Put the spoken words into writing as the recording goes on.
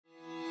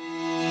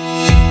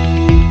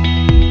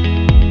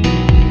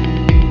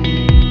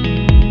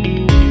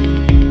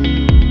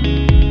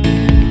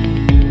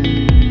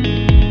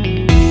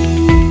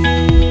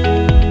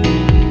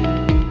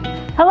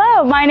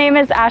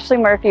name is Ashley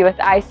Murphy with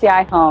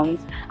ICI Homes.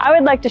 I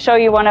would like to show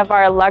you one of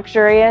our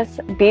luxurious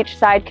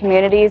beachside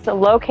communities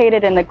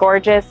located in the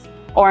gorgeous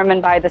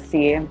Ormond by the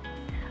Sea.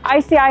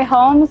 ICI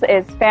Homes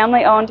is a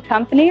family-owned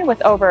company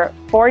with over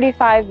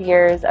 45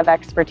 years of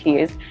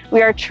expertise.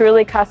 We are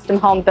truly custom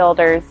home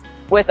builders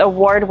with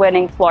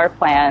award-winning floor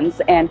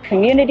plans and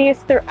communities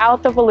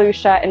throughout the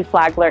Volusia and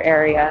Flagler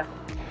area.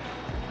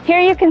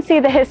 Here you can see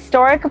the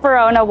historic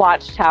Verona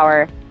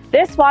watchtower.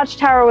 This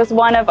watchtower was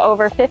one of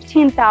over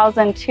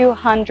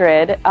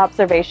 15,200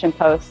 observation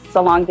posts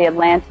along the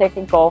Atlantic,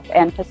 Gulf,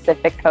 and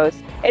Pacific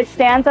coast. It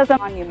stands as a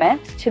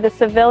monument to the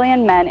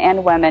civilian men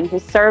and women who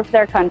served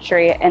their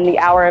country in the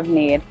hour of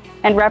need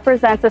and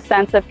represents a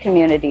sense of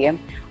community.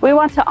 We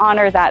want to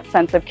honor that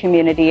sense of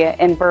community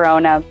in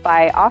Verona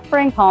by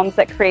offering homes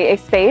that create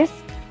a space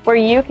where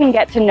you can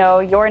get to know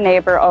your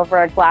neighbor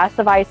over a glass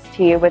of iced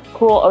tea with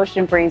cool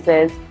ocean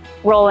breezes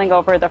rolling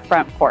over the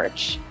front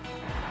porch.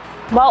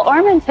 While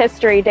Ormond's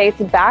history dates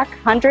back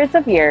hundreds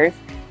of years,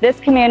 this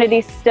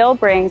community still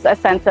brings a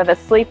sense of a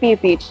sleepy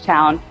beach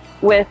town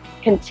with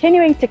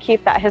continuing to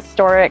keep that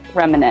historic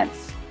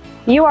remnants.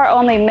 You are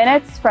only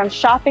minutes from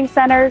shopping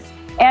centers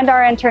and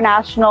our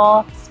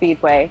international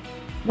speedway.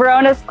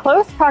 Verona's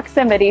close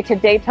proximity to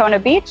Daytona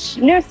Beach,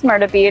 New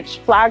Smyrna Beach,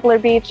 Flagler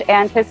Beach,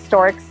 and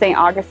historic St.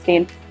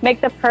 Augustine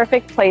make the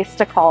perfect place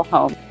to call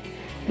home.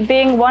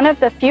 Being one of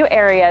the few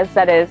areas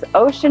that is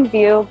ocean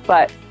view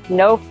but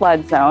no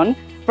flood zone,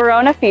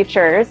 Verona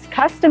features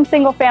custom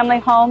single-family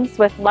homes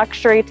with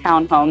luxury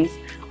townhomes,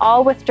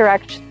 all with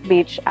direct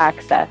beach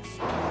access.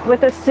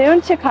 With a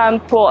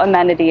soon-to-come pool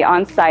amenity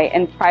on site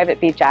and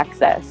private beach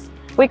access,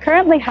 we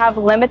currently have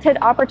limited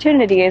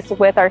opportunities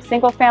with our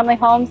single-family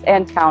homes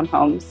and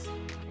townhomes.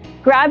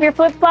 Grab your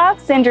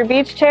flip-flops and your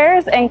beach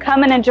chairs and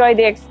come and enjoy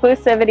the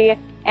exclusivity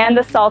and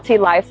the salty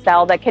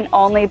lifestyle that can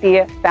only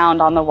be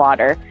found on the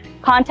water.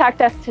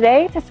 Contact us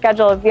today to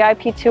schedule a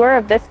VIP tour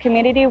of this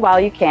community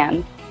while you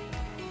can.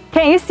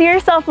 Can't you see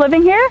yourself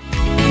living here?